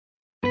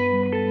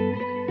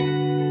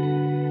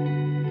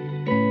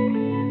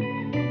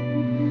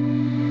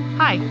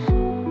Hi,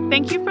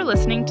 thank you for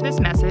listening to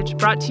this message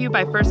brought to you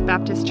by First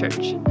Baptist Church.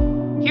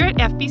 Here at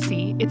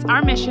FBC, it's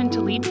our mission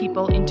to lead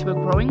people into a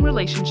growing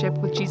relationship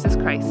with Jesus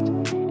Christ,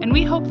 and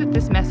we hope that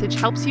this message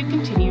helps you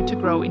continue to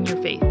grow in your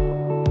faith.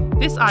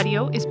 This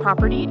audio is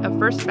property of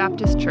First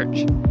Baptist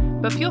Church,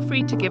 but feel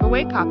free to give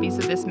away copies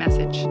of this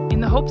message in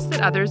the hopes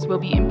that others will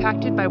be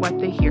impacted by what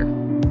they hear.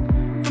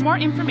 For more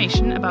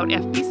information about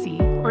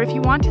FBC, or if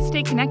you want to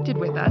stay connected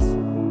with us,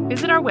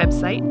 visit our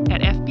website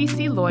at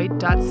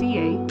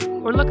fbcloyd.ca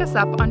or look us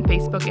up on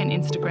Facebook and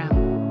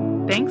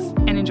Instagram. Thanks,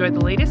 and enjoy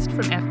the latest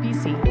from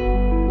FBC.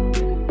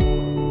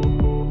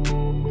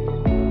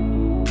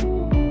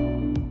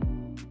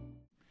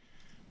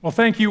 Well,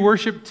 thank you,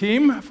 worship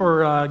team,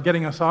 for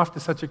getting us off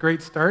to such a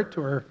great start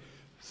to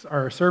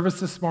our service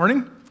this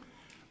morning.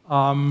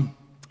 Welcome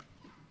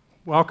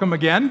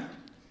again.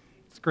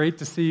 It's great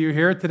to see you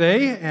here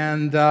today,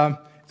 and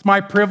it's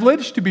my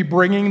privilege to be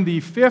bringing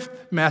the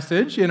fifth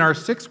message in our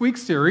 6-week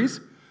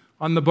series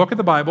on the book of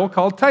the Bible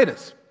called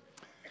Titus.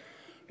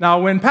 Now,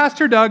 when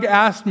Pastor Doug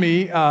asked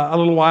me a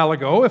little while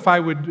ago if I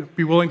would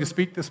be willing to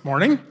speak this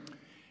morning,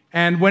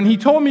 and when he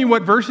told me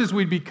what verses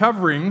we'd be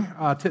covering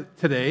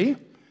today,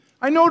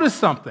 I noticed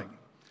something.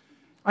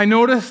 I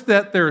noticed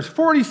that there's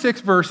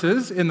 46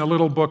 verses in the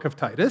little book of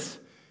Titus,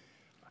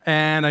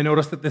 and I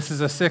noticed that this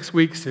is a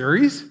 6-week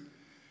series.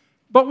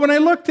 But when I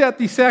looked at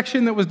the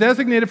section that was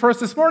designated for us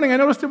this morning, I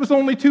noticed it was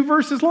only 2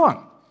 verses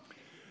long.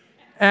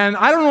 And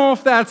I don't know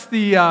if that's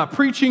the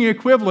preaching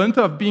equivalent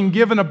of being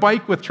given a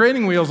bike with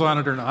training wheels on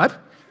it or not.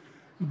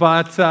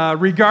 But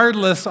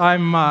regardless,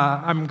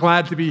 I'm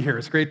glad to be here.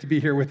 It's great to be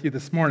here with you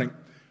this morning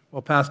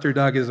while Pastor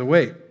Doug is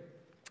away.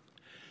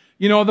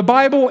 You know, the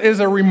Bible is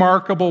a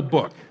remarkable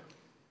book.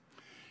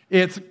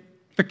 It's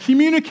the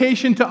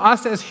communication to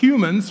us as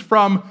humans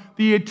from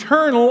the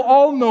eternal,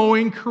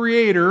 all-knowing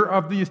creator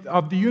of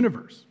the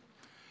universe.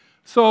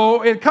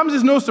 So it comes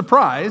as no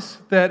surprise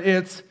that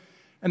it's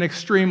an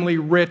extremely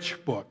rich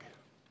book.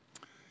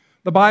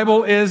 The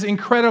Bible is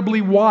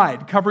incredibly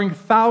wide, covering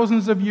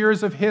thousands of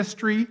years of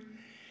history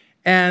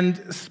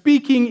and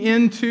speaking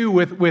into,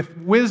 with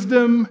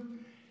wisdom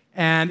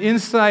and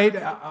insight,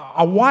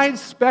 a wide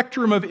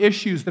spectrum of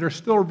issues that are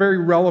still very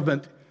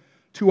relevant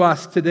to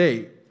us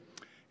today.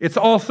 It's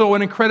also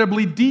an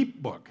incredibly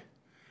deep book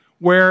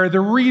where the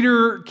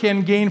reader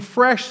can gain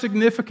fresh,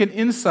 significant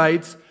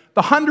insights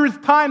the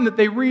 100th time that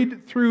they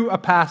read through a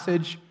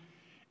passage,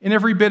 in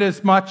every bit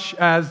as much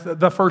as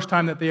the first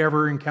time that they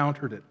ever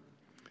encountered it.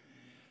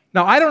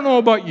 Now, I don't know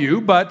about you,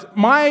 but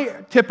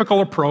my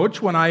typical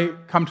approach when I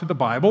come to the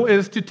Bible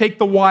is to take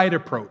the wide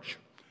approach.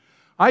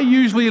 I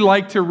usually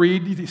like to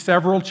read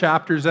several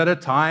chapters at a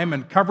time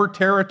and cover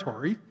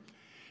territory.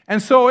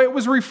 And so it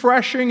was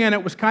refreshing and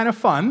it was kind of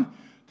fun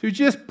to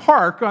just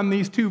park on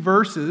these 2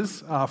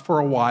 verses for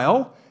a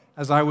while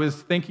as I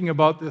was thinking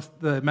about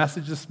the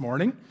message this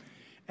morning,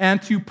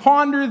 and to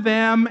ponder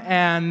them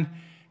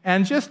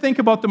and just think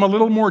about them a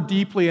little more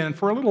deeply and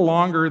for a little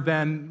longer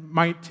than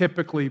might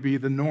typically be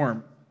the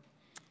norm.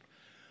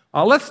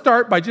 Let's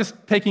start by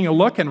just taking a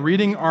look and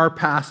reading our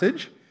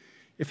passage.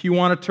 If you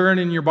want to turn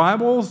in your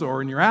Bibles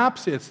or in your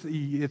apps,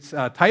 it's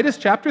Titus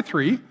chapter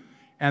 3,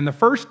 and the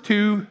first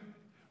 2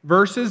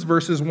 verses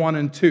 1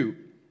 and 2.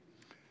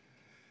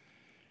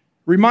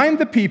 Remind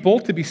the people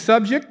to be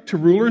subject to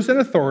rulers and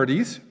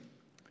authorities,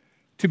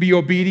 to be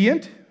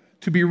obedient,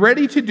 to be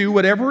ready to do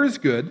whatever is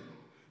good,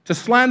 to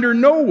slander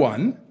no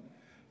one,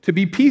 to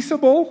be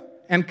peaceable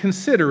and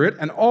considerate,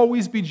 and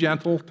always be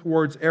gentle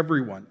towards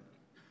everyone.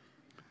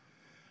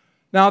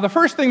 Now, the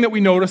first thing that we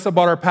notice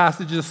about our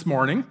passage this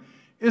morning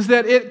is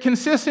that it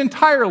consists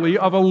entirely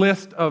of a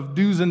list of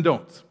do's and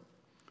don'ts.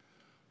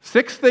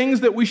 6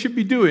 things that we should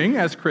be doing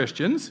as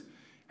Christians,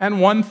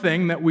 and 1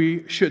 thing that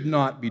we should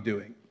not be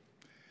doing.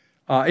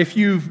 If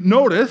you've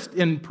noticed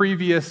in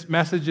previous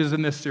messages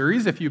in this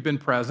series, if you've been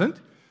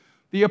present,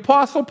 the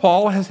Apostle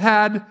Paul has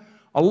had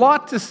a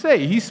lot to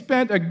say. He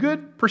spent a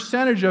good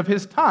percentage of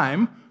his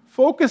time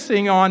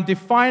focusing on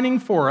defining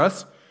for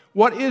us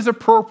what is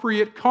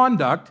appropriate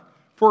conduct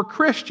for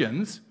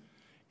Christians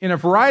in a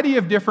variety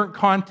of different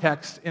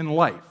contexts in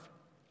life.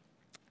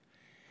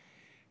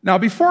 Now,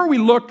 before we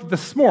look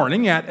this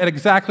morning at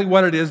exactly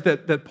what it is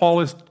that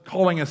Paul is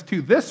calling us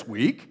to this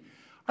week,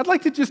 I'd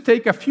like to just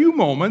take a few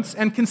moments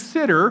and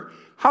consider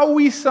how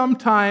we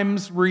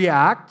sometimes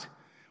react,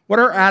 what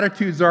our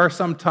attitudes are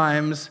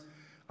sometimes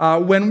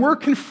when we're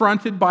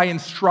confronted by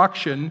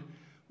instruction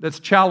that's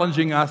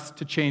challenging us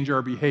to change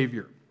our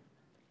behavior.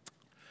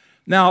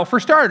 Now, for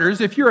starters,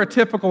 if you're a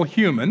typical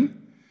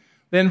human,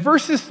 then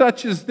verses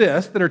such as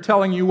this that are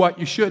telling you what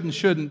you should and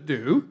shouldn't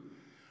do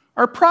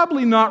are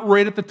probably not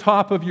right at the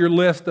top of your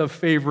list of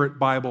favorite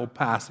Bible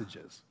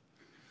passages.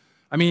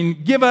 I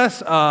mean, give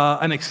us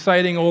an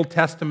exciting Old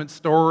Testament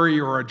story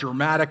or a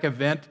dramatic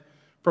event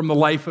from the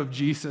life of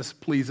Jesus,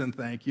 please and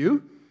thank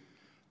you.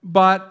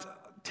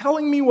 But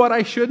telling me what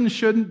I should and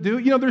shouldn't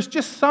do, there's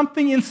just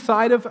something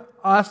inside of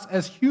us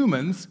as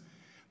humans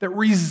that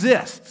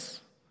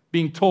resists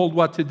being told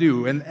what to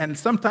do. And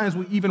sometimes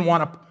we even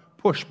want to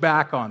push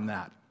back on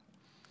that.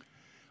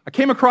 I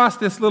came across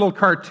this little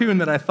cartoon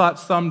that I thought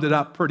summed it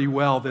up pretty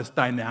well, this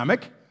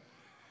dynamic.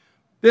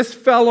 This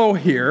fellow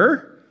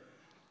here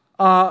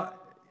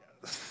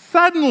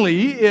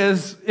suddenly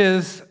has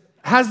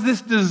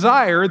this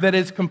desire that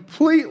is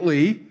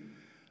completely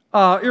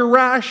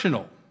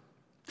irrational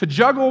to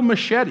juggle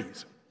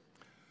machetes,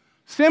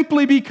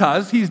 simply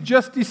because he's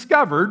just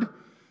discovered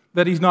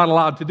that he's not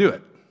allowed to do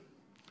it.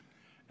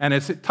 And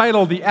it's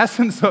titled The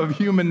Essence of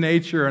Human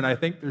Nature, and I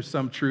think there's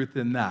some truth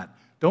in that.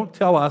 Don't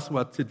tell us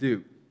what to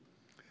do.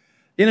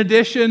 In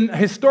addition,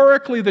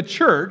 historically, the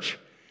church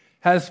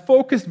has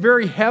focused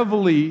very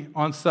heavily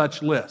on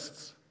such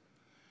lists,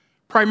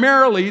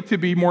 primarily, to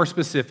be more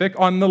specific,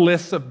 on the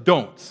lists of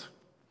don'ts.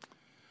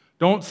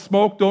 Don't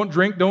smoke, don't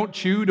drink, don't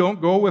chew, don't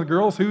go with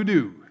girls who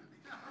do.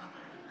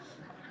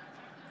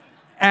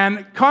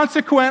 And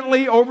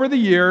consequently, over the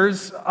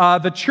years,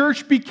 the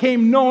church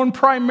became known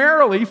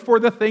primarily for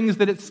the things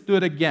that it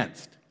stood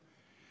against,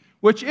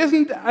 which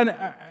isn't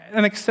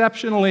an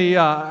exceptionally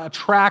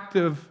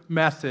attractive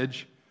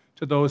message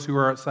to those who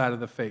are outside of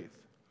the faith.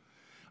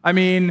 I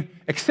mean,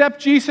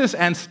 accept Jesus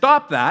and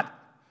stop that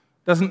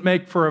doesn't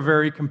make for a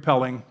very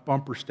compelling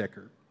bumper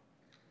sticker.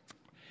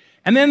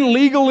 And then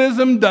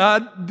legalism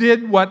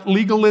did what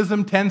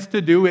legalism tends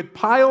to do. It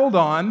piled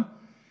on,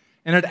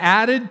 and it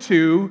added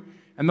to,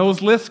 and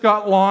those lists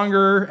got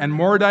longer and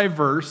more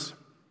diverse.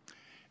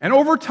 And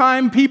over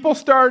time, people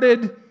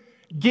started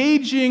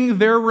gauging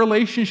their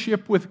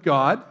relationship with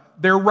God,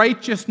 their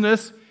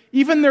righteousness,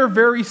 even their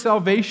very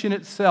salvation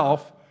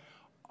itself,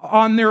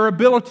 on their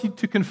ability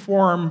to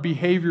conform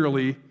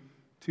behaviorally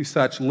to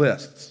such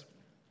lists.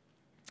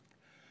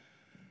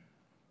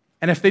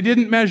 And if they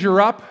didn't measure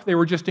up, they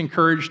were just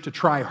encouraged to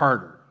try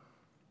harder.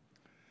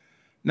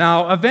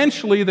 Now,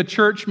 eventually, the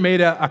church made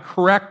a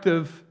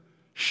corrective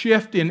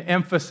shift in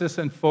emphasis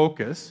and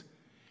focus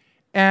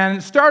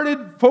and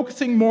started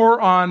focusing more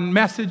on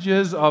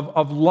messages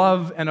of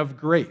love and of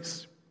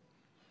grace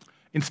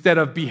instead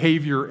of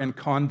behavior and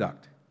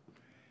conduct.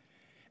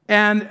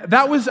 And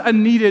that was a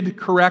needed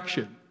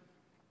correction.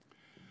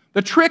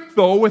 The trick,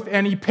 though, with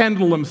any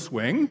pendulum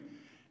swing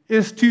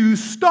is to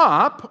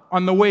stop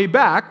on the way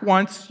back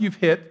once you've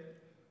hit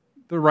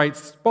the right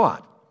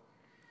spot.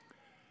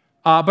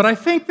 But I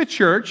think the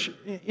church,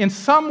 in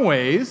some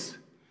ways,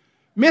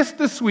 missed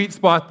the sweet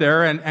spot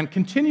there and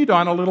continued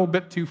on a little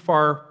bit too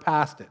far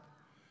past it.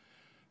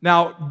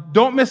 Now,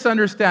 don't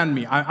misunderstand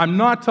me. I'm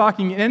not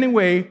talking in any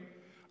way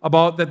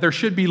about that there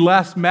should be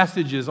less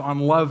messages on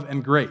love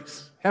and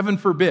grace. Heaven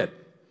forbid.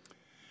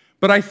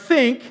 But I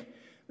think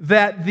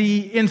that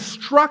the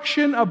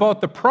instruction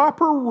about the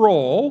proper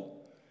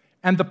role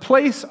and the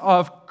place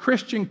of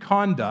Christian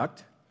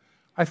conduct,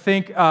 I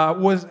think,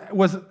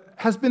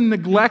 has been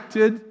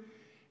neglected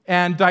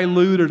and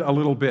diluted a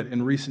little bit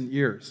in recent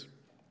years.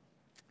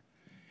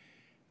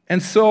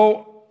 And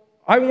so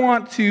I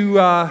want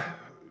to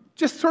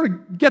just sort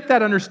of get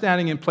that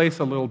understanding in place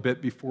a little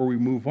bit before we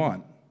move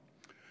on.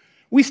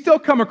 We still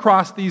come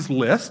across these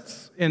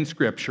lists in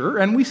Scripture,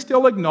 and we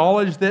still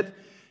acknowledge that,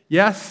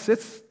 yes,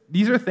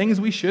 these are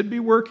things we should be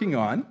working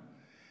on,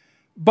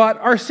 but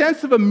our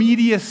sense of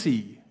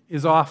immediacy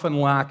is often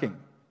lacking.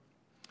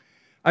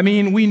 I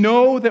mean, we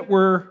know that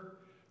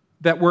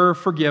we're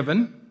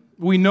forgiven.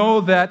 We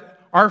know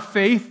that our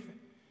faith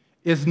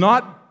is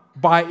not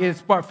by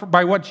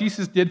what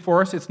Jesus did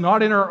for us. It's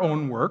not in our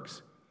own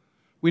works.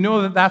 We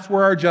know that that's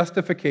where our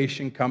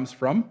justification comes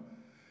from.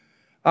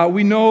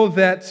 We know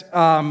that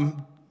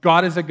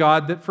God is a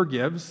God that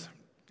forgives,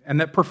 and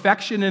that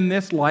perfection in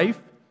this life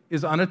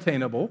is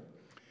unattainable.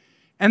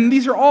 And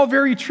these are all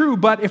very true,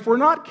 but if we're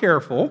not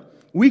careful,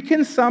 we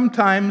can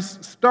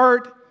sometimes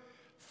start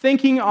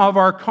thinking of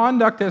our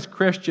conduct as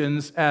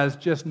Christians as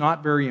just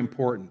not very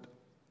important.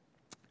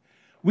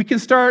 We can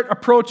start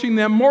approaching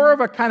them more of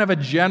a kind of a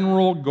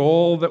general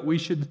goal that we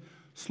should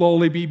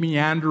slowly be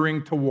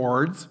meandering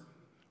towards,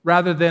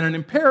 rather than an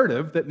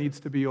imperative that needs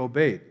to be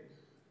obeyed.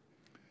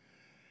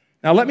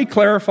 Now, let me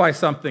clarify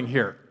something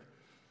here.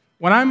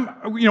 When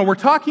we're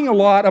talking a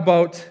lot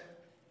about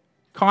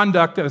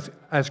conduct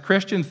as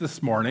Christians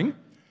this morning,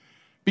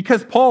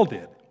 because Paul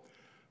did.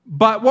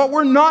 But what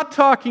we're not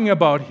talking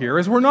about here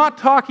is we're not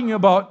talking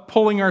about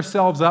pulling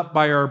ourselves up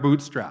by our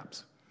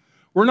bootstraps.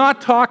 We're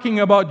not talking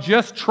about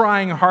just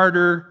trying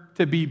harder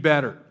to be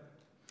better.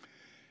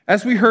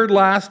 As we heard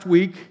last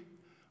week,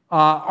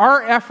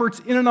 our efforts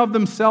in and of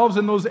themselves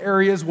in those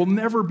areas will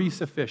never be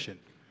sufficient.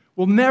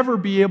 We'll never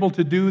be able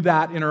to do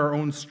that in our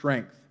own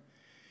strength.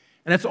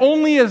 And it's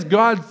only as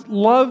God's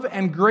love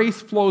and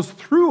grace flows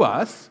through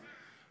us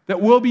that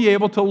we'll be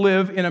able to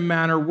live in a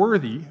manner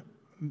worthy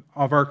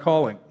of our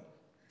calling.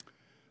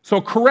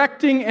 So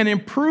correcting and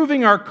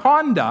improving our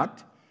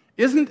conduct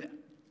isn't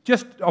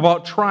just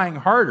about trying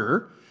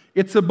harder.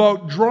 It's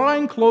about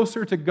drawing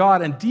closer to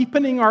God and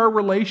deepening our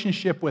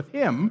relationship with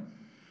Him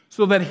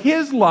so that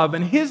His love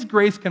and His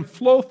grace can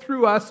flow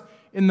through us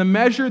in the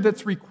measure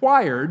that's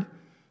required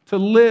to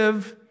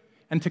live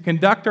and to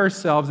conduct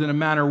ourselves in a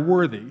manner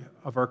worthy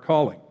of our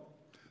calling.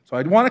 So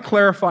I'd want to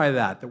clarify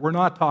that we're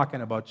not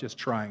talking about just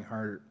trying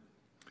harder.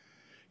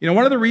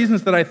 One of the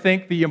reasons that I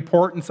think the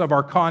importance of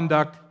our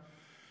conduct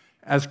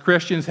as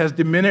Christians has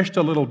diminished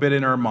a little bit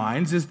in our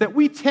minds is that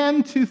we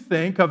tend to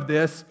think of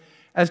this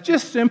as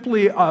just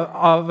simply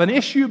of an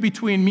issue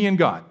between me and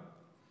God.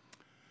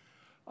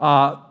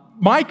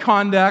 My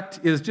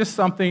conduct is just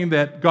something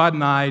that God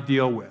and I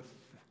deal with.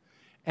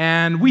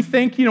 And we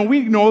think,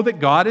 we know that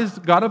God is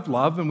a God of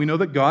love, and we know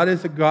that God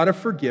is a God of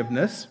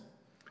forgiveness.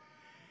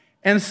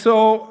 And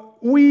so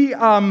we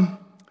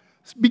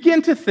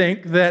begin to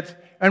think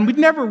that, and we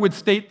never would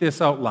state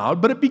this out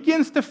loud, but it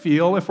begins to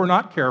feel, if we're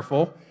not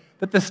careful,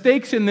 that the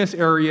stakes in this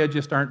area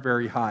just aren't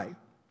very high.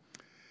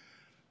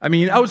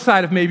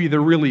 Outside of maybe the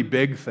really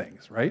big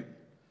things, right?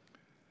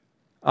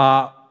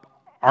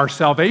 Our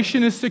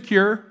salvation is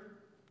secure.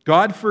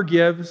 God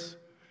forgives.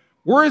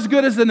 We're as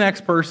good as the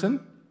next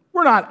person.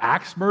 We're not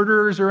axe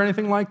murderers or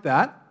anything like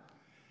that.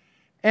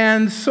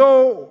 And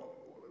so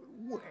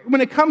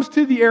when it comes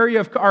to the area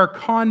of our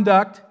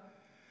conduct,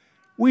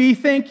 we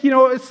think,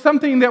 it's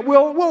something that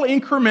we'll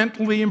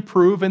incrementally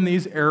improve in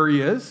these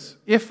areas,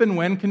 if and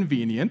when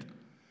convenient.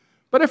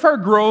 But if our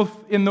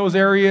growth in those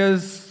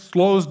areas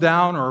slows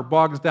down or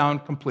bogs down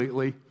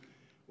completely,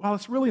 well,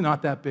 it's really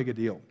not that big a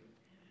deal.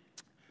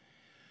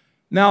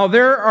 Now,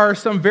 there are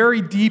some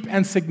very deep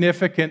and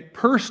significant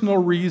personal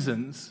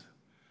reasons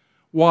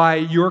why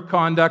your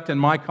conduct and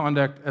my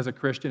conduct as a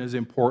Christian is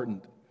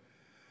important,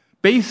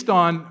 based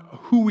on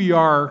who we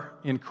are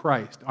in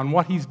Christ, on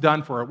what He's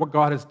done for us, what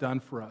God has done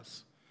for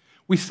us.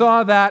 We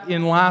saw that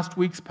in last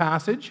week's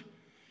passage,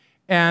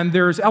 and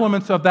there's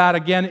elements of that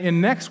again in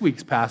next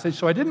week's passage,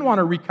 so I didn't want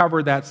to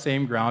recover that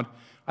same ground.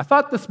 I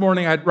thought this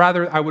morning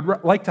I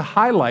would like to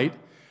highlight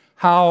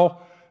how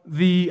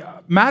the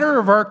matter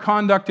of our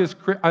conduct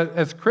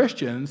as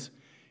Christians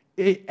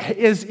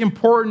is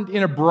important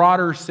in a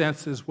broader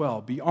sense as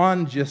well,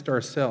 beyond just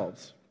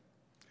ourselves.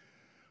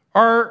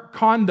 Our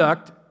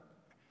conduct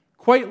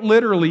quite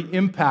literally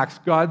impacts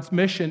God's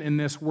mission in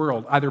this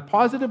world, either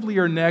positively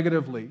or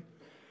negatively,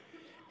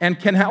 and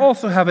can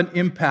also have an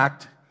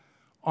impact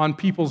on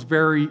people's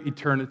very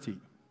eternity.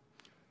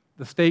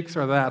 The stakes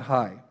are that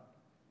high.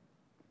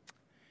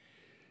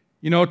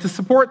 To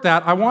support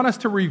that, I want us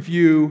to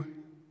review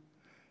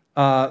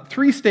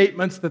 3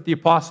 statements that the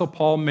Apostle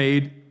Paul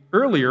made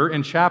earlier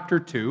in chapter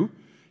 2,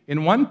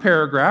 in one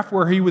paragraph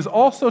where he was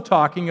also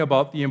talking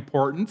about the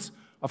importance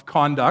of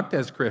conduct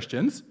as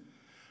Christians.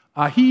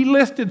 He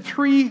listed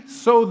 3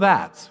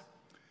 so-thats.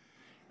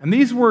 And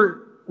these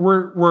were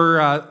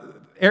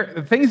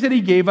things that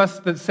he gave us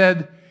that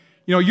said,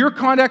 your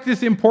conduct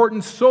is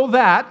important so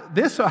that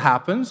this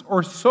happens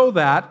or so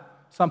that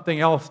something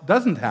else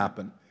doesn't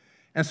happen.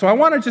 And so I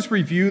want to just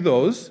review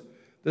those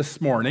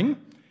this morning.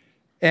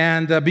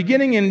 And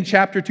beginning in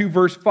chapter 2,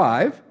 verse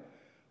 5,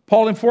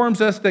 Paul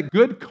informs us that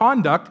good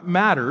conduct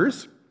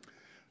matters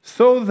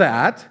so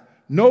that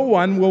no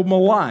one will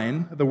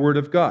malign the word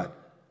of God.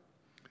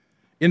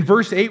 In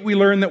verse 8, we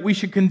learn that we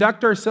should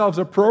conduct ourselves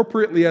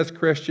appropriately as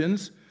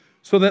Christians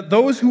so that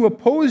those who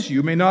oppose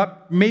you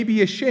may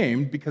be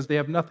ashamed because they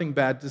have nothing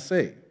bad to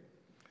say.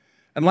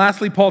 And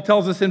lastly, Paul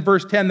tells us in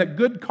verse 10 that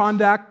good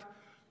conduct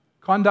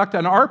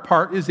on our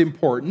part is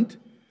important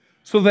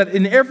so that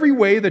in every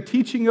way the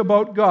teaching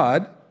about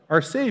God,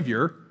 our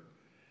Savior,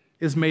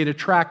 is made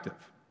attractive.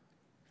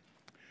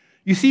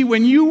 You see,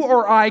 when you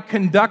or I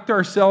conduct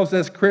ourselves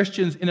as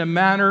Christians in a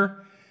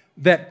manner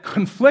that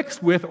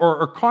conflicts with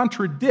or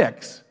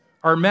contradicts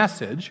our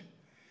message,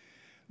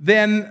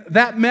 then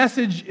that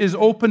message is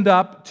opened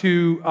up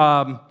to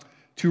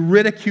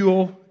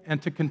ridicule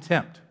and to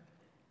contempt.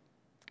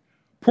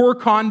 Poor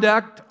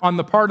conduct on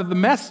the part of the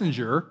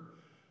messenger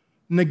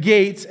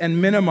negates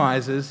and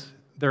minimizes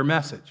their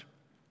message.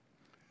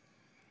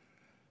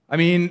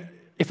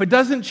 If it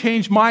doesn't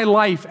change my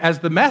life as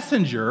the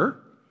messenger,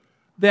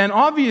 then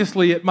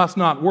obviously it must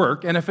not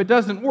work. And if it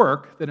doesn't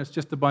work, then it's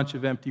just a bunch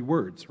of empty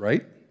words,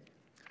 right?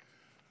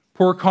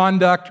 Poor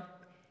conduct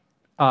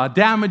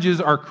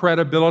damages our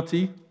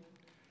credibility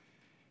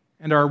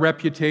and our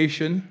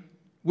reputation,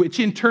 which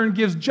in turn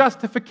gives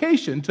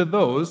justification to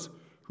those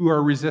who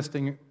are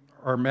resisting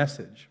our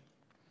message.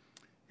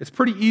 It's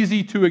pretty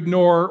easy to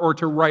ignore or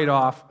to write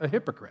off a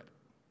hypocrite.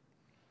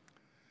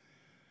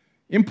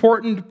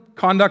 Important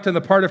conduct on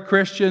the part of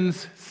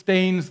Christians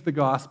stains the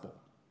gospel,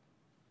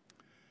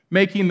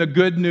 making the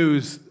good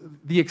news,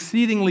 the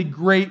exceedingly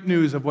great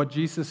news of what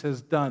Jesus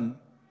has done,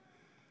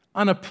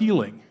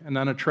 unappealing and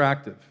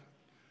unattractive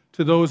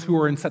to those who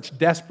are in such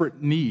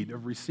desperate need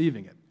of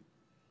receiving it.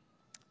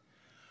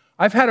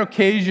 I've had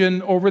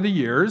occasion over the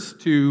years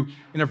to,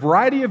 in a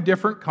variety of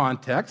different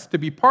contexts, to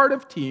be part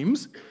of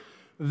teams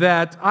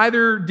that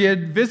either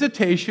did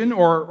visitation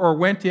or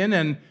went in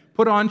and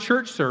put on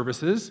church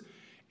services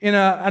in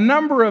a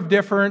number of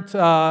different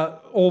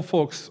old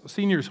folks'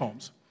 seniors'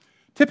 homes,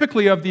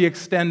 typically of the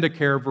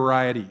Extendicare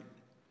variety.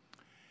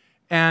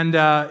 And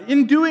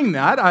in doing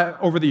that,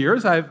 over the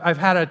years, I've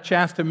had a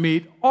chance to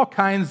meet all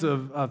kinds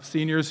of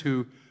seniors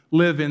who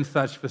live in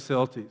such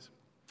facilities.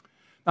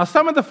 Now,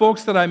 some of the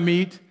folks that I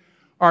meet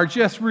are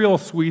just real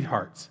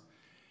sweethearts.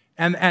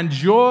 and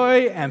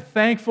joy and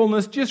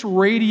thankfulness just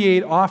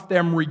radiate off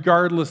them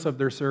regardless of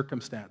their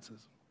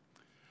circumstances.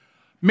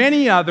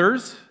 Many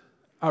others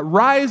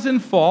rise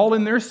and fall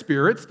in their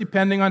spirits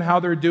depending on how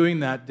they're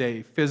doing that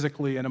day,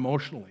 physically and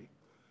emotionally.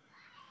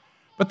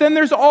 But then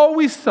there's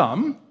always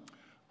some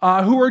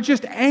who are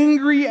just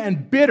angry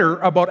and bitter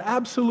about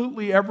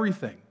absolutely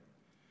everything.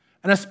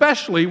 And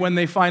especially when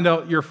they find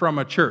out you're from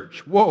a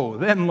church. Whoa,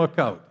 then look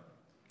out.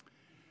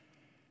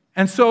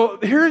 And so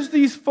here's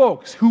these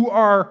folks who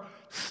are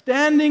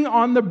standing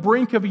on the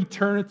brink of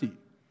eternity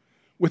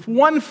with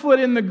one foot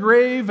in the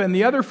grave and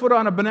the other foot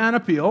on a banana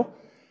peel,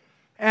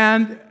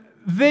 and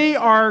they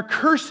are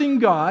cursing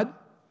God,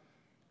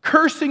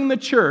 cursing the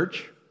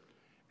church,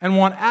 and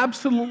want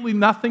absolutely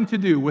nothing to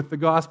do with the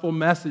gospel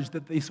message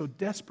that they so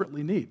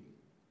desperately need.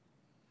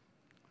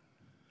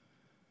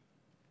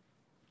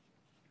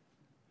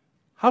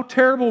 How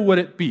terrible would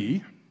it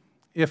be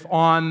if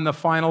on the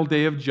final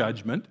day of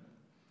judgment,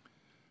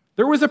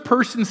 there was a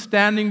person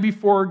standing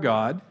before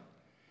God,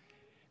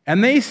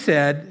 and they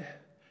said,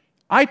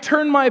 I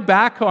turn my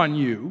back on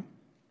you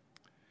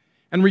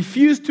and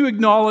refuse to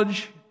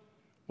acknowledge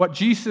what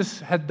Jesus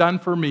had done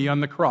for me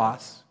on the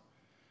cross,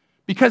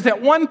 because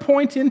at one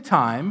point in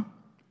time,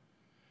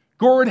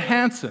 Gord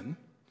Hansen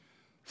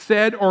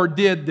said or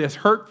did this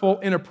hurtful,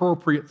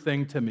 inappropriate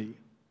thing to me.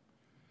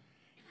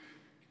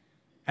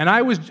 And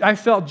I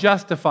felt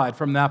justified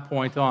from that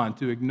point on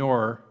to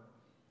ignore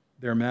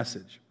their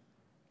message.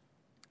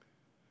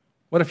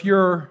 What if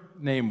your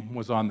name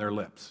was on their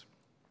lips?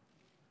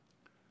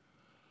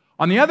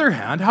 On the other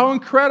hand, how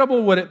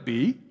incredible would it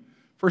be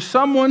for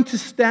someone to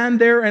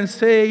stand there and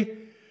say,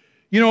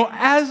 you know,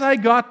 as I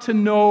got to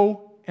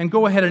know, and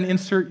go ahead and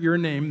insert your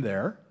name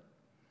there,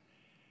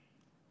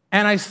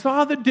 and I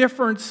saw the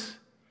difference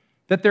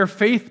that their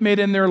faith made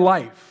in their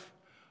life.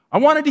 I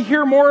wanted to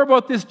hear more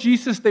about this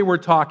Jesus they were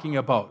talking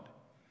about.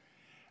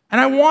 And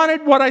I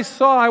wanted what I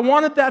saw. I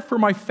wanted that for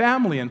my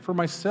family and for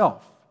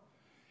myself.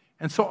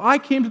 And so I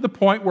came to the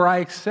point where I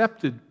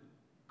accepted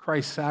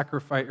Christ's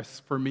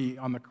sacrifice for me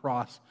on the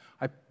cross.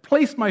 I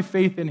placed my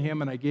faith in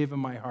him and I gave him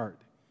my heart.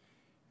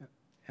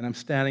 And I'm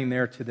standing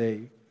there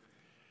today.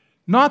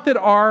 Not that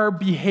our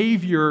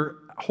behavior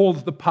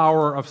holds the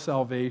power of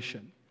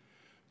salvation,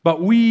 but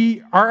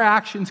our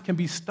actions can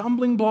be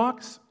stumbling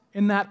blocks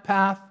in that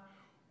path,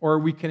 or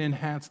we can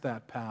enhance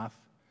that path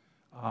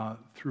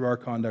through our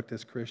conduct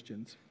as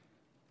Christians.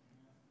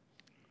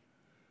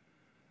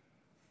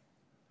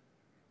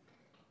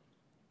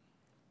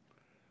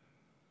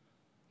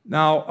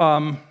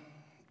 Now,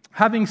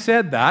 having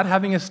said that,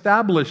 having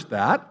established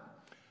that,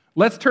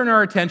 let's turn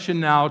our attention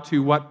now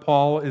to what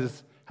Paul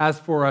has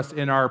for us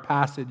in our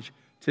passage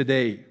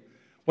today,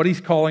 what he's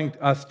calling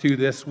us to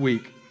this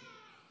week.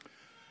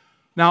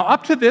 Now,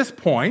 up to this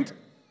point,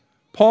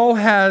 Paul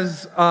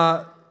has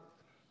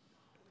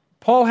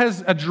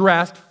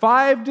addressed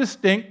 5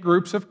 distinct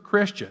groups of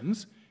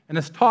Christians and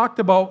has talked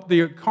about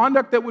the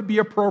conduct that would be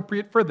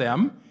appropriate for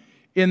them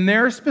in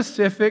their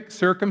specific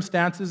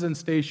circumstances and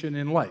station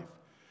in life.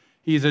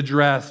 He's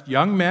addressed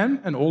young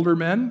men and older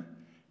men,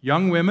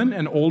 young women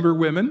and older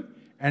women,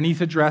 and he's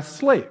addressed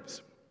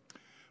slaves.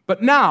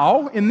 But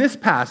now, in this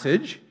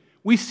passage,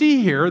 we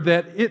see here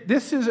that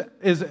this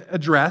is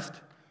addressed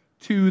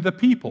to the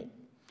people.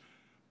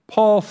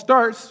 Paul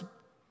starts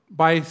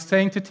by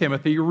saying to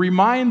Timothy,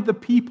 remind the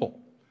people.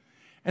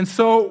 And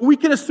so we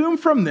can assume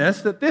from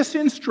this that this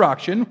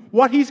instruction,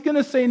 what he's going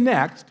to say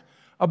next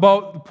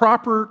about the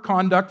proper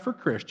conduct for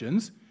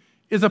Christians,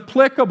 is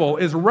applicable,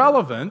 is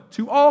relevant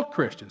to all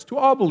Christians, to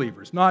all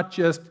believers, not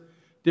just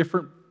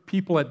different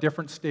people at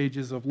different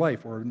stages of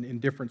life or in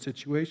different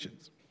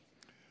situations.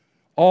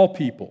 All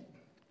people.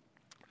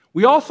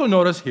 We also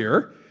notice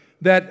here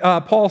that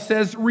Paul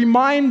says,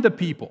 remind the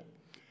people,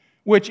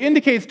 which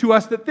indicates to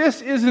us that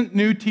this isn't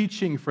new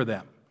teaching for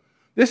them.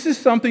 This is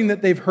something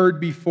that they've heard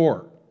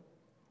before.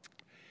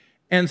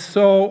 And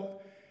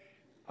so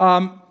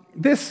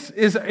this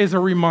is a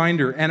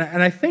reminder, and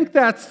I think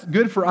that's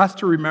good for us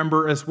to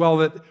remember as well,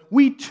 that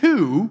we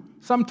too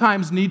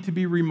sometimes need to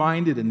be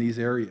reminded in these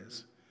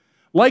areas.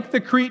 Like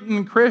the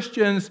Cretan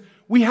Christians,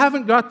 we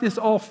haven't got this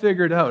all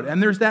figured out,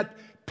 and there's that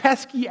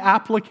pesky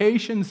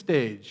application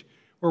stage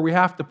where we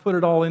have to put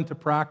it all into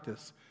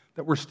practice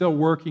that we're still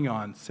working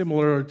on,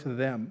 similar to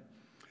them.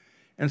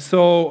 And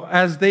so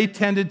as they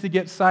tended to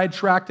get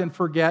sidetracked and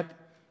forget,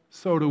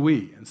 so do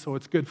we. And so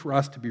it's good for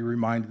us to be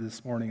reminded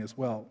this morning as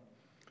well.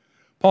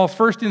 Paul's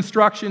first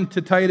instruction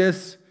to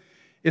Titus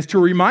is to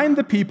remind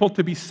the people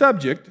to be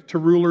subject to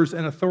rulers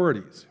and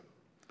authorities.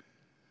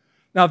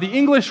 Now, the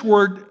English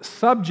word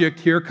subject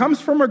here comes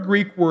from a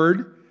Greek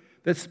word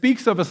that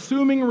speaks of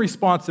assuming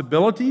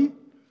responsibility,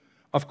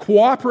 of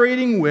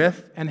cooperating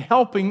with, and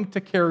helping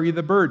to carry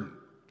the burden.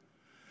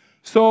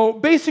 So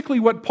basically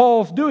what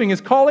Paul's doing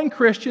is calling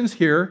Christians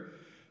here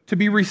to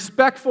be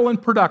respectful and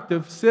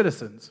productive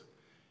citizens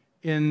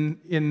in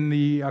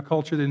the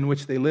culture in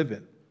which they live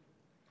in.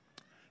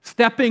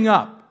 Stepping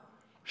up,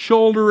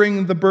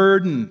 shouldering the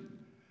burden,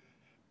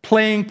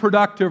 playing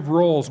productive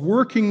roles,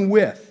 working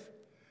with,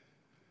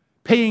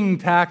 paying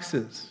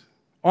taxes,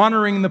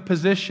 honoring the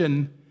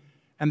position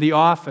and the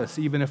office,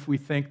 even if we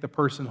think the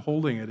person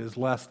holding it is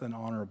less than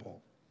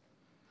honorable.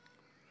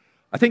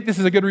 I think this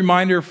is a good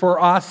reminder for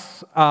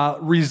us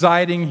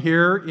residing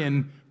here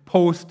in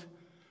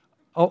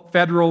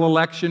post-federal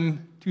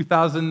election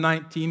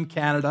 2019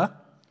 Canada,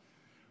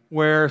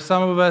 where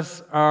some of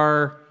us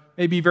are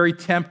maybe very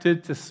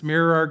tempted to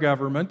smear our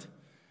government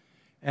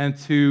and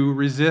to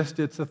resist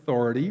its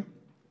authority.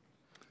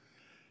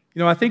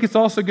 I think it's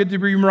also good to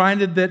be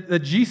reminded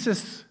that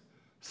Jesus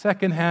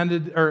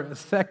seconded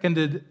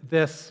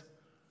this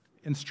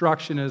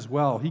instruction as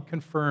well. He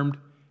confirmed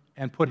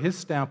and put his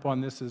stamp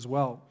on this as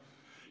well.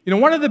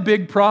 One of the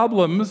big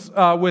problems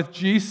with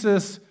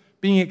Jesus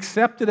being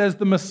accepted as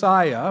the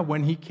Messiah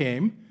when he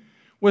came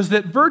was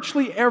that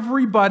virtually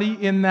everybody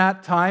in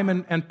that time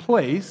and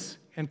place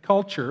and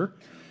culture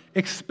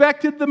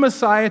expected the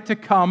Messiah to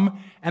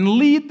come and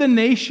lead the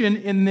nation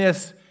in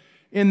this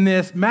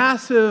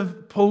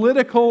massive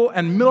political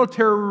and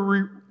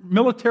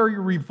military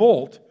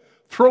revolt,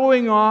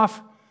 throwing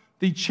off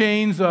the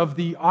chains of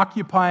the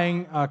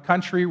occupying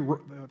country,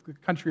 the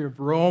country of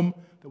Rome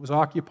that was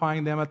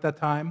occupying them at that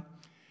time.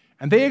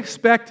 And they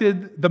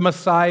expected the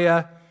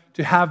Messiah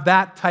to have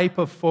that type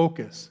of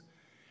focus.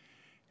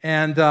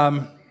 And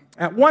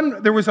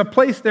there was a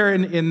place there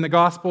in the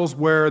Gospels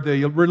where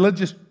the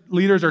religious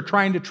leaders are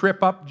trying to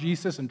trip up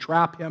Jesus and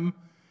trap him.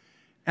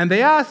 And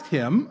they asked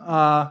him,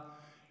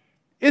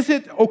 is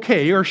it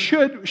okay, or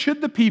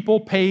should the people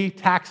pay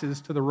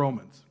taxes to the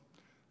Romans?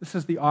 This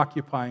is the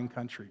occupying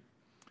country.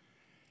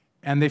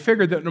 And they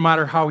figured that no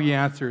matter how he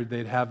answered,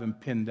 they'd have him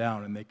pinned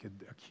down and they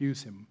could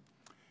accuse him.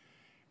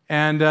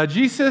 And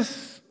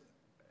Jesus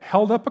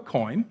held up a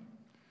coin,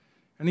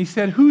 and he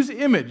said, "Whose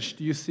image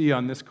do you see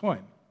on this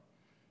coin?"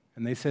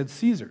 And they said,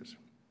 "Caesar's."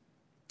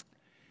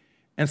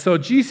 And so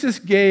Jesus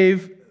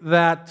gave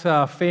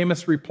that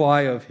famous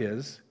reply of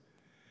his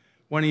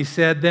when he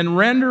said, "Then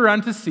render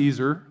unto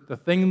Caesar the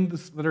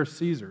things that are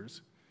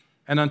Caesar's,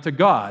 and unto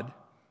God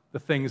the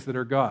things that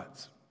are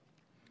God's."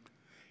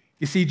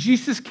 You see,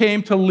 Jesus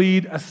came to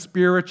lead a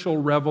spiritual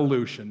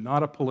revolution,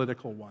 not a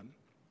political one.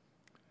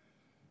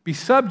 Be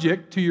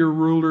subject to your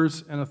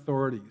rulers and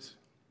authorities.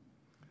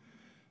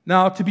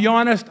 Now, to be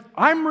honest,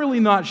 I'm really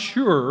not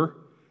sure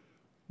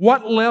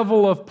what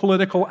level of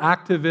political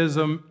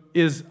activism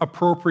is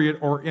appropriate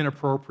or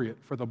inappropriate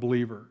for the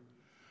believer.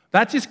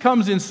 That just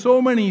comes in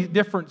so many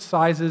different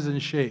sizes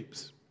and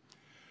shapes.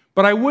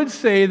 But I would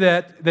say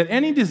that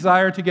any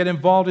desire to get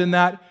involved in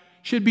that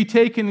should be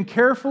taken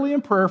carefully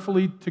and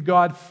prayerfully to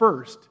God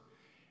first,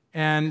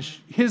 and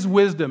his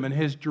wisdom and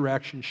his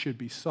direction should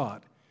be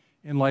sought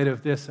in light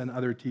of this and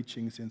other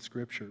teachings in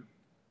Scripture.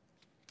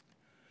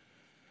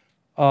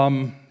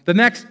 The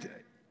next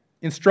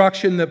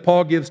instruction that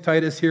Paul gives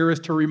Titus here is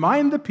to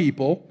remind the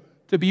people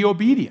to be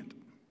obedient.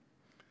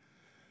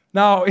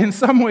 Now, in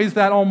some ways,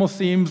 that almost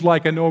seems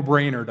like a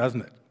no-brainer,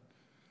 doesn't it?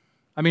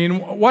 I mean,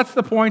 what's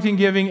the point in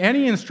giving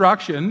any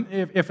instruction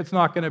if it's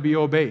not going to be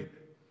obeyed?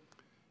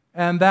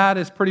 And that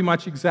is pretty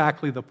much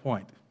exactly the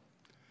point.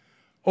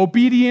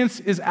 Obedience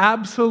is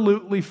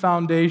absolutely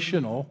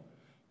foundational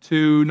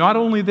to not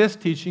only this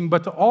teaching,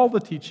 but to all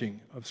the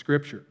teaching of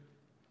Scripture.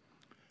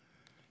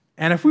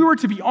 And if we were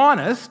to be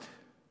honest,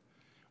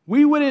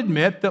 we would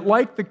admit that,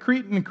 like the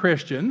Cretan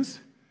Christians,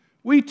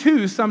 we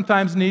too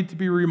sometimes need to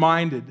be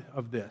reminded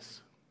of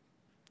this.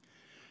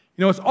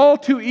 It's all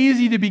too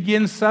easy to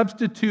begin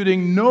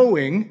substituting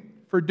knowing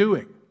for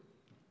doing.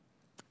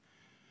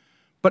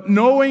 But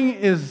knowing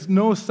is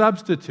no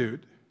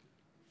substitute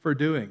for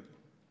doing.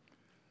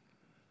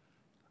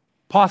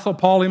 Apostle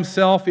Paul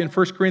himself in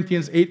 1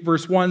 Corinthians 8,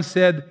 verse 1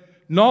 said,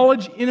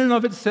 "Knowledge in and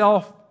of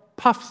itself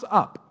puffs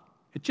up.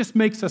 It just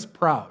makes us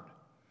proud.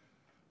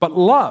 But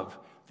love,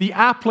 the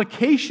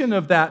application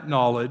of that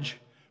knowledge,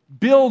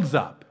 builds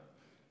up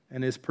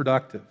and is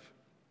productive."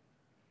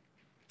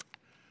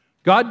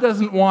 God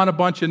doesn't want a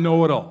bunch of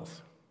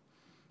know-it-alls.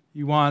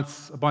 He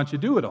wants a bunch of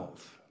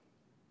do-it-alls.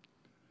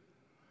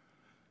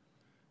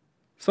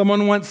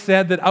 Someone once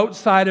said that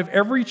outside of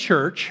every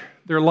church,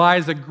 there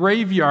lies a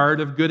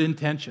graveyard of good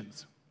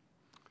intentions.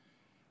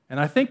 And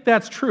I think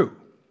that's true.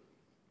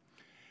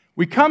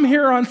 We come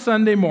here on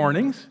Sunday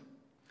mornings,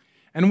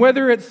 and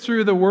whether it's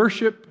through the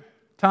worship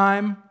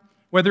time,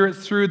 whether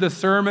it's through the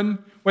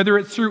sermon, whether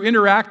it's through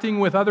interacting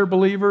with other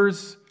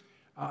believers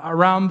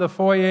around the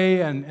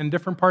foyer and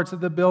different parts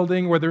of the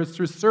building, whether it's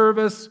through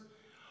service,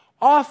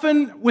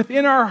 often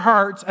within our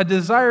hearts, a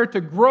desire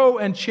to grow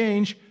and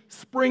change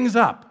springs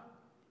up.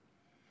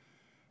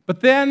 But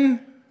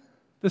then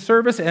the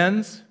service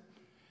ends,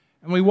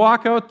 and we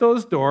walk out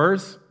those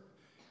doors,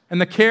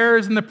 and the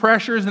cares and the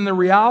pressures and the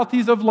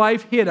realities of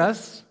life hit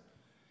us.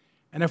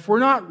 And if we're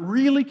not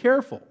really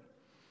careful,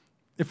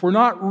 if we're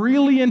not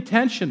really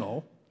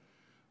intentional,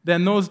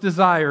 then those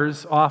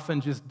desires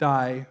often just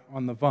die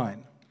on the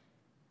vine.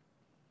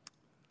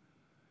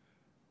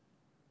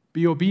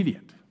 Be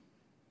obedient.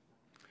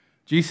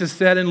 Jesus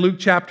said in Luke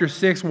chapter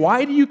 6,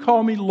 "Why do you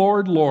call me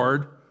Lord,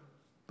 Lord,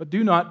 but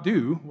do not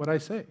do what I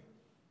say?"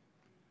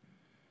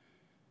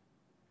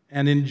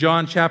 And in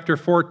John chapter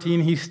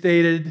 14, he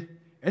stated,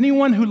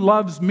 "Anyone who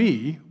loves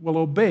me will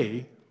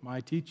obey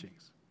my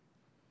teachings."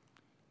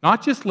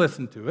 Not just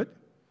listen to it,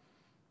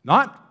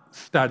 not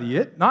study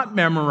it, not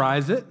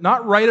memorize it,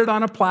 not write it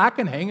on a plaque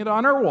and hang it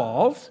on our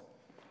walls,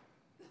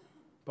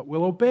 but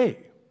will obey.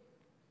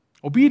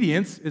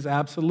 Obedience is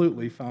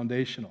absolutely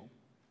foundational.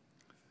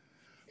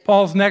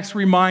 Paul's next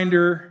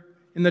reminder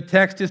in the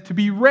text is to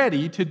be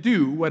ready to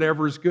do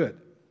whatever is good.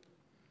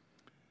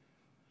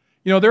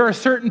 You know, there are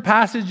certain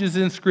passages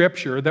in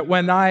Scripture that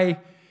when I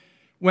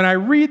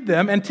read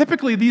them, and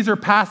typically these are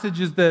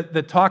passages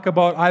that talk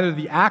about either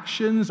the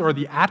actions or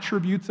the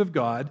attributes of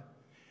God,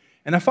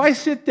 and if I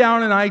sit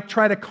down and I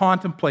try to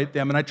contemplate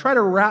them and I try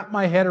to wrap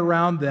my head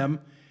around them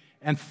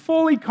and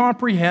fully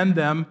comprehend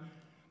them,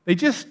 it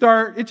just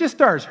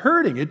starts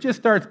hurting. It just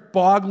starts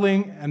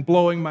boggling and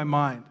blowing my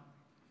mind.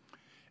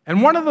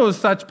 And one of those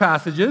such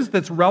passages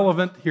that's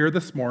relevant here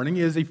this morning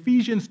is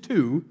Ephesians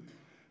 2,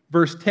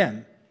 verse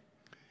 10,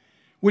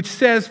 which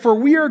says, "For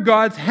we are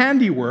God's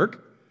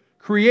handiwork,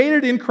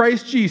 created in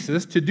Christ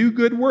Jesus to do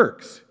good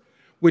works,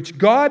 which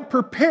God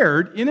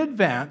prepared in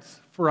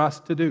advance for us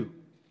to do."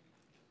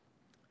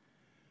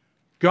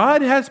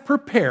 God has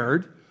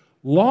prepared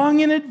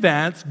long in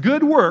advance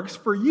good works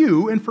for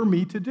you and for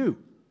me to do.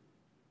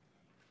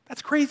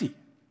 That's crazy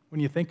when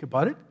you think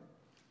about it.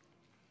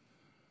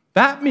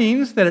 That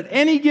means that at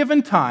any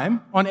given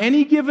time, on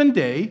any given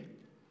day,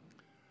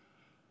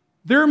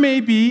 there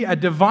may be a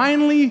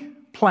divinely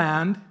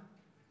planned,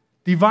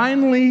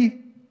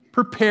 divinely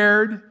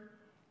prepared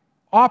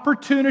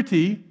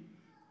opportunity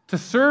to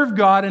serve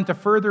God and to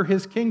further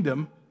His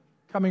kingdom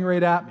coming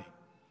right at me.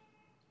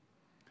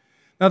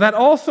 Now, that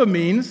also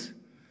means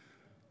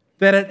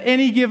that at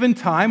any given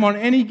time, on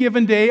any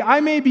given day, I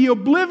may be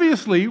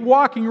obliviously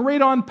walking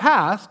right on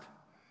past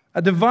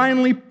a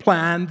divinely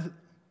planned,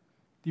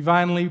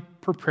 divinely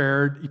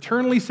prepared,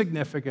 eternally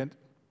significant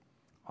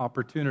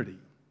opportunity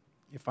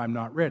if I'm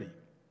not ready.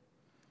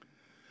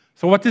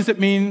 So what does it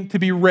mean to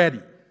be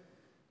ready?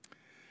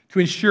 To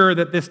ensure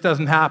that this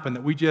doesn't happen,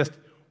 that we just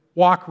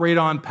walk right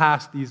on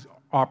past these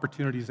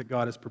opportunities that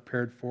God has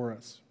prepared for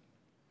us.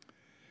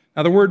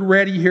 Now, the word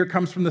ready here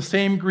comes from the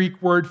same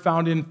Greek word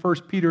found in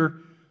 1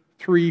 Peter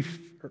 3,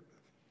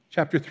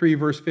 chapter 3,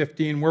 verse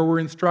 15, where we're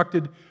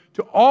instructed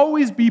to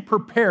always be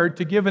prepared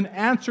to give an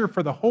answer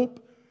for the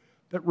hope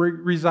that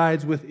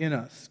resides within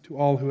us to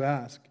all who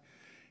ask.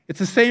 It's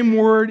the same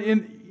word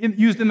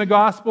used in the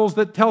Gospels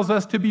that tells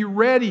us to be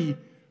ready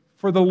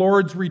for the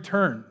Lord's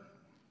return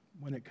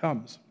when it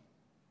comes.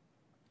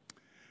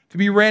 To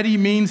be ready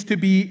means to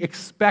be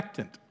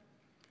expectant.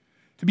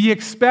 To be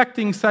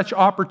expecting such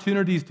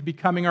opportunities to be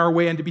coming our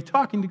way and to be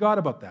talking to God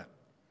about that.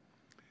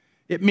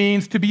 It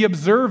means to be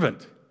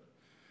observant.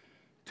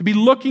 To be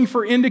looking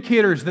for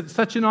indicators that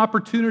such an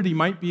opportunity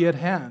might be at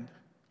hand.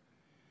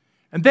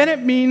 And then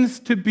it means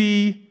to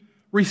be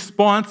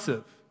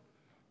responsive,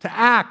 to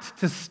act,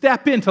 to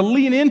step in, to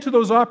lean into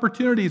those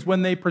opportunities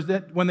when they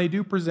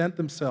do present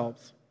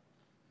themselves.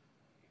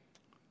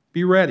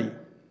 Be ready.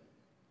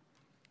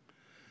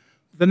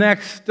 The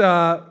next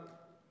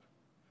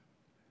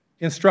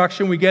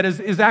instruction we get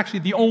is actually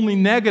the only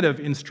negative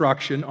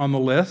instruction on the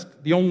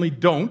list, the only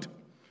don't,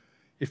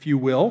 if you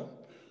will.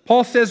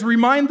 Paul says,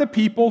 "Remind the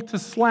people to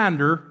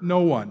slander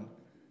no one."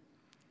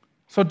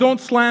 So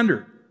don't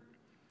slander.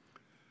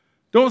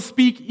 Don't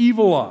speak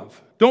evil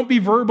of. Don't be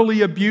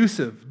verbally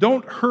abusive.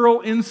 Don't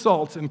hurl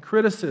insults and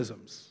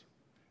criticisms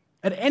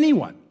at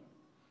anyone,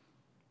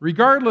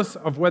 regardless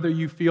of whether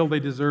you feel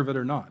they deserve it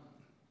or not.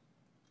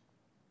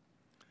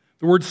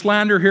 The word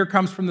slander here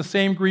comes from the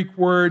same Greek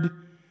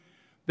word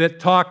that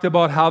talked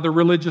about how the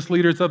religious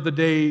leaders of the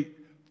day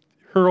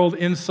hurled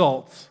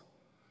insults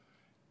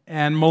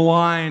and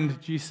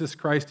maligned Jesus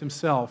Christ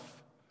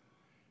Himself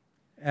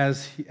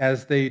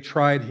as they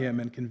tried Him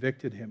and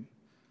convicted Him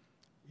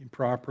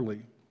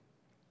improperly.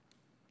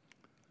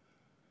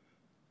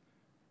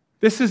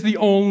 This is the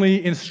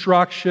only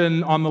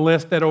instruction on the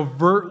list that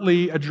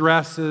overtly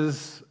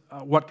addresses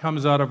what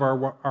comes out of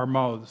our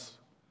mouths,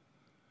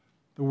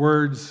 the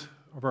words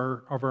of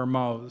our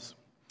mouths.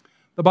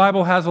 The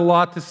Bible has a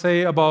lot to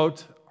say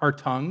about our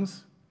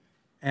tongues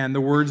and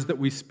the words that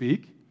we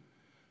speak.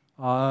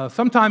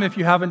 Sometime, if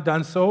you haven't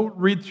done so,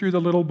 read through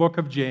the little book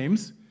of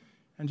James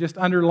and just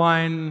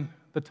underline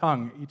the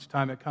tongue each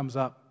time it comes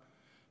up.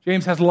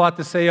 James has a lot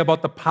to say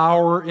about the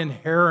power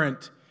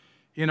inherent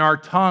in our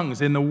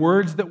tongues, in the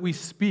words that we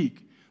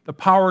speak, the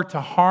power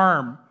to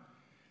harm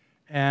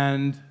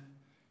and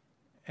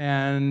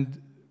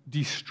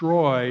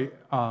destroy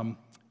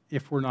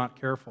if we're not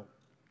careful.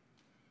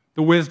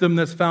 The wisdom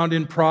that's found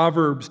in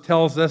Proverbs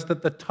tells us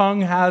that the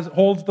tongue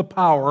holds the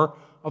power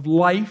of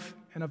life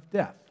and of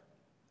death.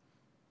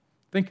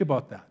 Think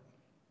about that.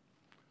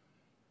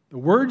 The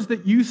words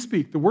that you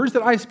speak, the words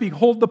that I speak,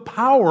 hold the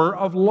power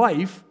of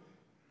life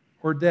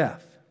or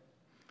death.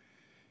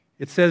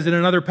 It says in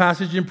another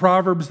passage in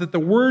Proverbs that the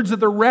words of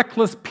the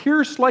reckless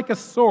pierce like a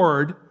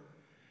sword,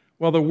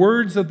 while the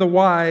words of the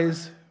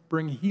wise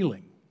bring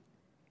healing.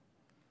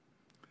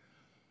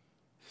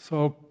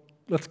 So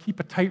let's keep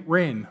a tight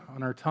rein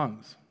on our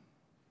tongues.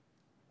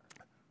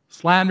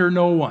 Slander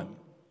no one.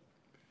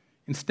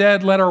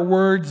 Instead, let our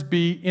words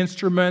be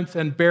instruments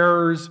and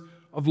bearers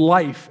of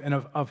life and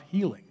of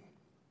healing.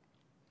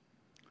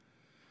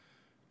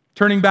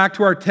 Turning back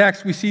to our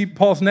text, we see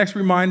Paul's next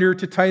reminder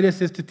to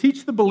Titus is to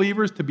teach the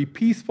believers to be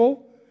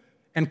peaceful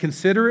and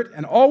considerate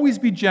and always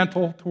be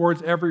gentle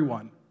towards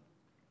everyone.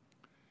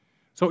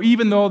 So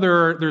even though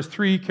there's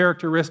three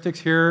characteristics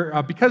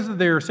here, because of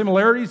their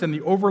similarities and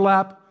the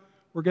overlap,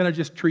 we're going to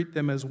just treat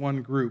them as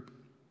one group.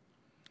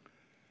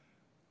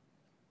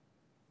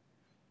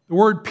 The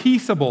word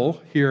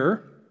peaceable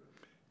here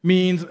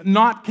means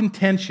not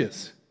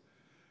contentious.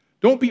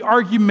 Don't be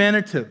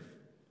argumentative,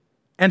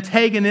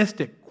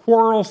 antagonistic,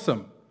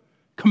 quarrelsome,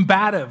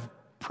 combative,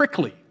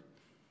 prickly.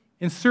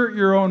 Insert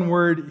your own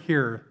word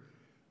here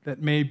that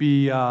may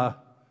be a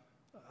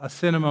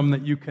synonym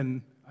that you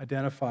can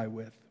identify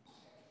with.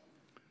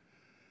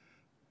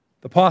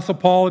 The Apostle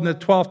Paul, in the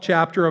 12th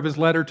chapter of his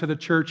letter to the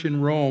church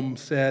in Rome,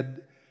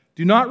 said,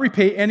 "Do not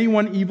repay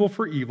anyone evil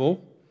for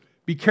evil.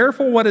 Be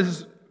careful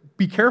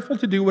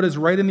to do what is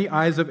right in the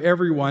eyes of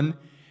everyone,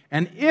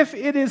 and if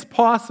it is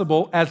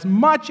possible, as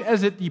much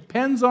as it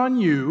depends on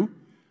you,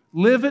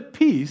 live at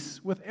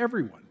peace with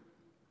everyone."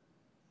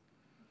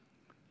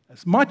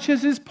 As much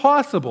as is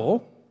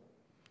possible,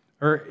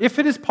 or if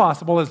it is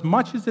possible, as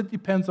much as it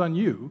depends on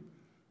you,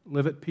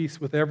 live at peace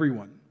with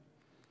everyone.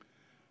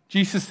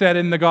 Jesus said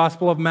in the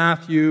Gospel of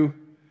Matthew,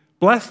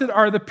 "Blessed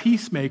are the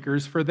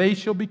peacemakers, for they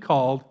shall be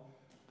called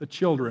the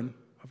children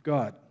of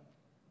God."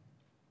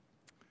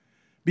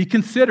 Be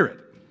considerate.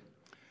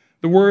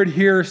 The word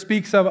here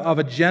speaks of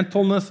a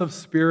gentleness of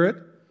spirit,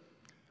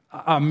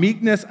 a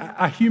meekness,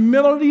 a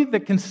humility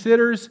that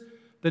considers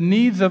the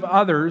needs of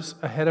others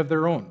ahead of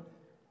their own.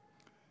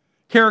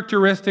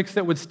 Characteristics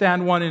that would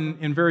stand one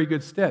in very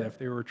good stead if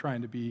they were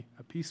trying to be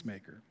a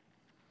peacemaker.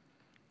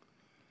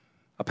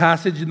 A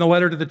passage in the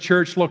letter to the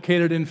church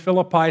located in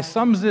Philippi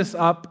sums this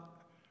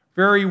up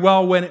very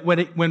well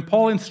when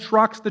Paul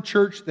instructs the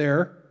church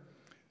there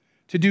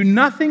to do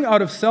nothing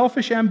out of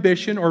selfish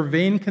ambition or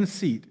vain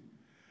conceit.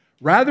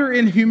 Rather,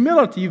 in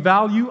humility,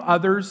 value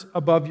others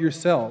above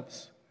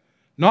yourselves,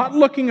 not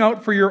looking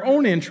out for your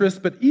own interests,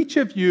 but each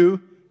of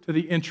you to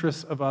the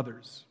interests of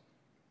others.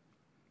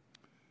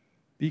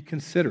 Be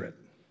considerate.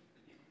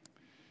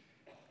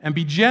 And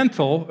be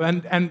gentle,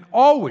 and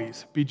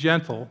always be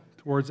gentle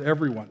towards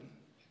everyone.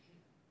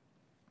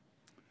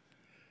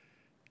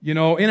 You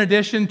know, in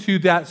addition to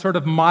that sort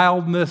of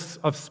mildness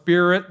of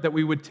spirit that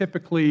we would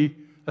typically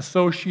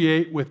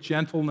associate with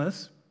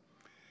gentleness,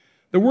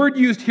 the word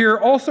used here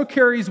also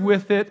carries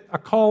with it a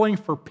calling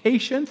for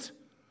patience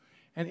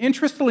and,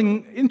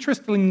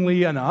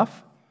 interestingly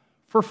enough,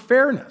 for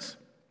fairness.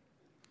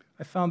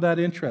 I found that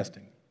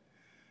interesting.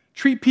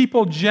 Treat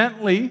people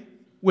gently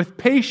with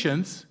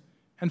patience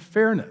and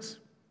fairness.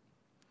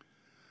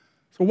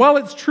 So while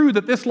it's true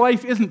that this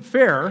life isn't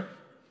fair,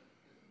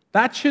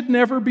 that should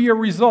never be a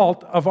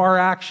result of our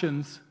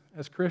actions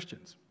as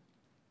Christians.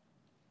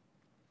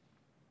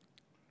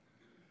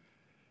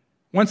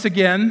 Once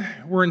again,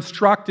 we're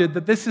instructed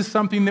that this is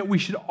something that we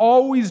should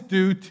always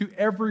do to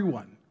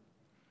everyone.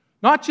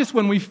 Not just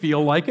when we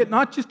feel like it,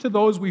 not just to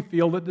those we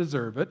feel that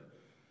deserve it,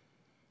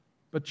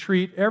 but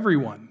treat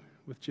everyone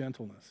with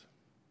gentleness.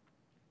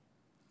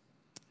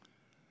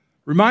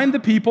 Remind the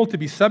people to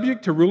be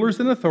subject to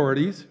rulers and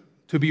authorities,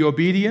 to be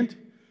obedient,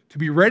 to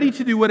be ready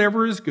to do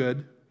whatever is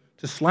good,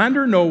 to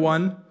slander no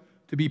one,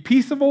 to be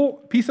peaceable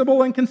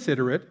and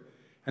considerate,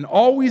 and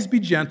always be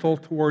gentle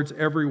towards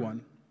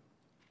everyone.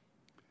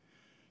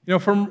 You know,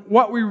 from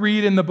what we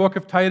read in the book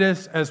of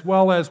Titus, as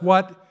well as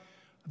what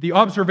the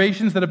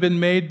observations that have been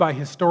made by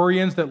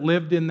historians that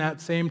lived in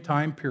that same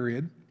time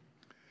period,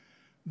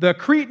 the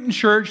Cretan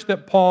church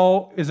that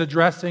Paul is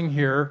addressing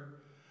here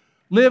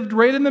lived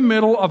right in the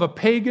middle of a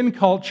pagan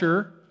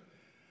culture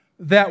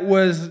that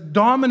was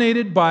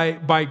dominated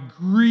by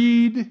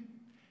greed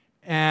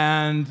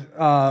and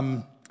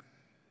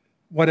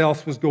what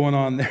else was going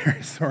on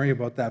there? Sorry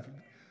about that.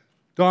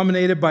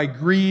 Dominated by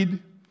greed,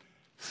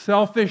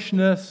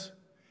 selfishness,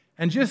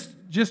 and just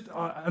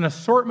an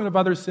assortment of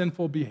other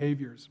sinful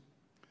behaviors.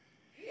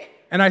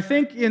 And I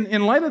think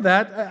in light of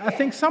that, I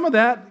think some of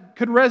that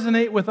could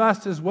resonate with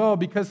us as well,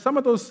 because some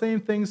of those same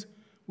things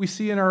we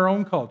see in our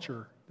own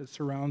culture that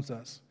surrounds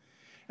us.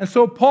 And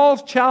so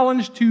Paul's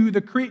challenge to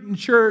the Cretan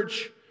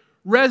church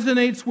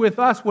resonates with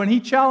us when he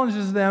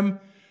challenges them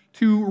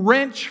to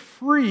wrench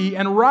free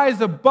and rise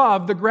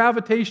above the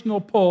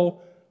gravitational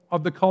pull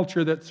of the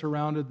culture that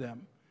surrounded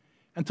them,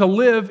 and to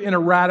live in a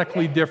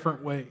radically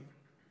different way.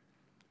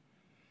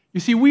 You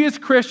see, we as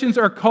Christians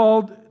are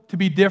called to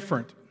be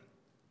different,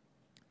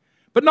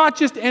 but not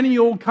just any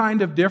old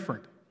kind of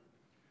different.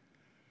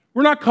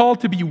 We're not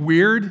called to be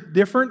weird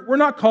different. We're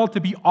not called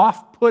to be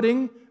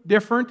off-putting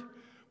different.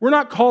 We're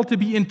not called to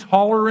be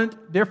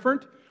intolerant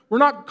different. We're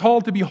not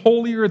called to be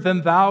holier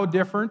than thou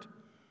different,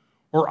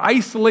 or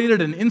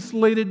isolated and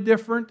insulated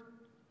different.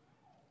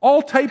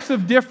 All types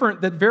of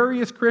different that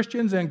various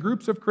Christians and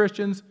groups of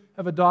Christians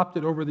have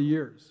adopted over the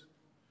years.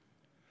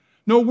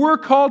 No, we're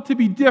called to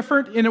be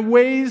different in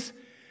ways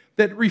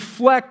that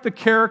reflect the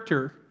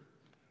character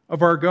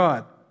of our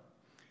God,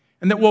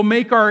 and that will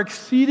make our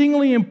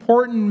exceedingly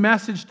important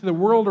message to the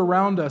world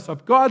around us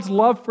of God's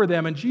love for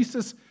them and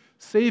Jesus'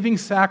 saving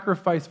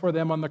sacrifice for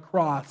them on the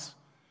cross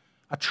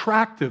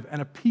attractive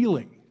and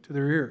appealing to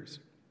their ears.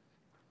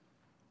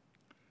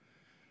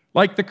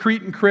 Like the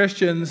Cretan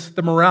Christians,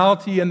 the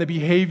morality and the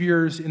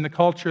behaviors in the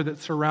culture that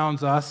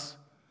surrounds us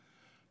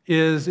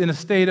is in a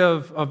state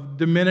of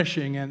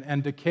diminishing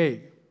and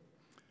decay.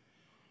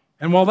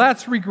 And while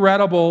that's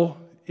regrettable,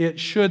 it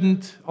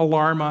shouldn't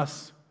alarm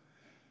us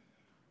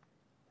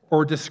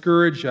or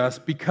discourage us,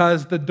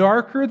 because the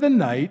darker the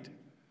night,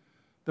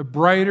 the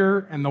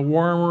brighter and the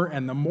warmer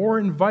and the more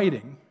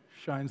inviting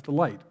shines the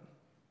light.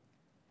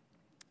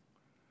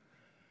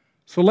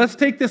 So let's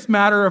take this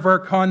matter of our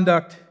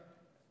conduct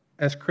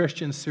as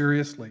Christians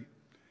seriously,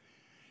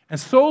 and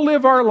so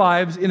live our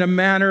lives in a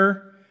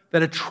manner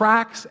that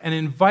attracts and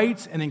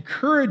invites and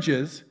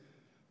encourages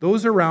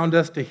those around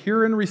us to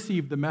hear and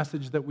receive the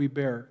message that we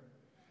bear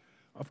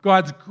of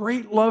God's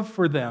great love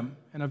for them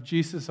and of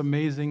Jesus'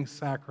 amazing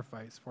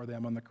sacrifice for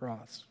them on the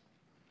cross.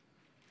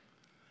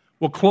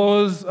 We'll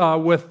close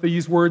with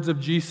these words of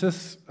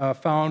Jesus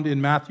found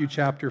in Matthew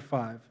chapter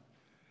 5.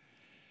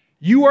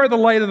 You are the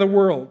light of the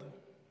world.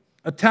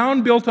 A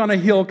town built on a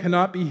hill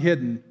cannot be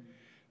hidden.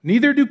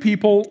 Neither do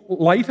people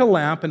light a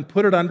lamp and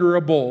put it under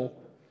a bowl.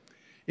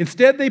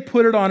 Instead, they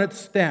put it on its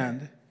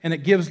stand, and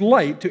it gives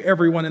light to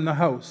everyone in the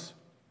house.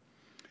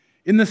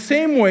 In the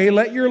same way,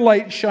 let your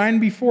light shine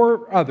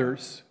before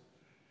others,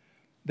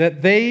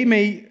 that they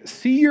may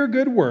see your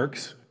good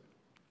works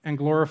and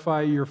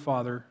glorify your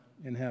Father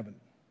in heaven.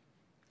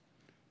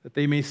 That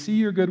they may see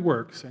your good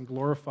works and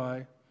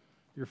glorify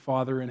your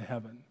Father in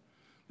heaven.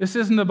 This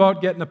isn't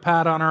about getting a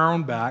pat on our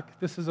own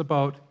back. This is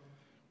about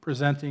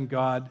presenting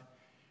God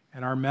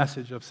and our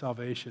message of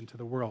salvation to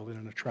the world in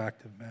an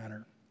attractive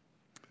manner.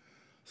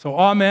 So,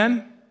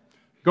 amen.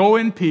 Go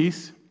in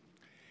peace,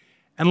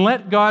 and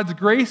let God's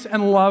grace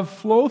and love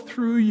flow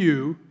through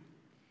you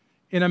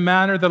in a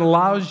manner that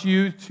allows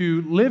you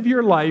to live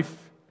your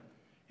life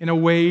in a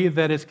way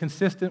that is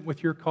consistent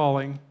with your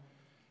calling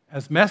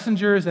as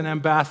messengers and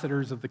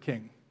ambassadors of the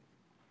King.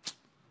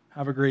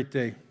 Have a great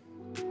day.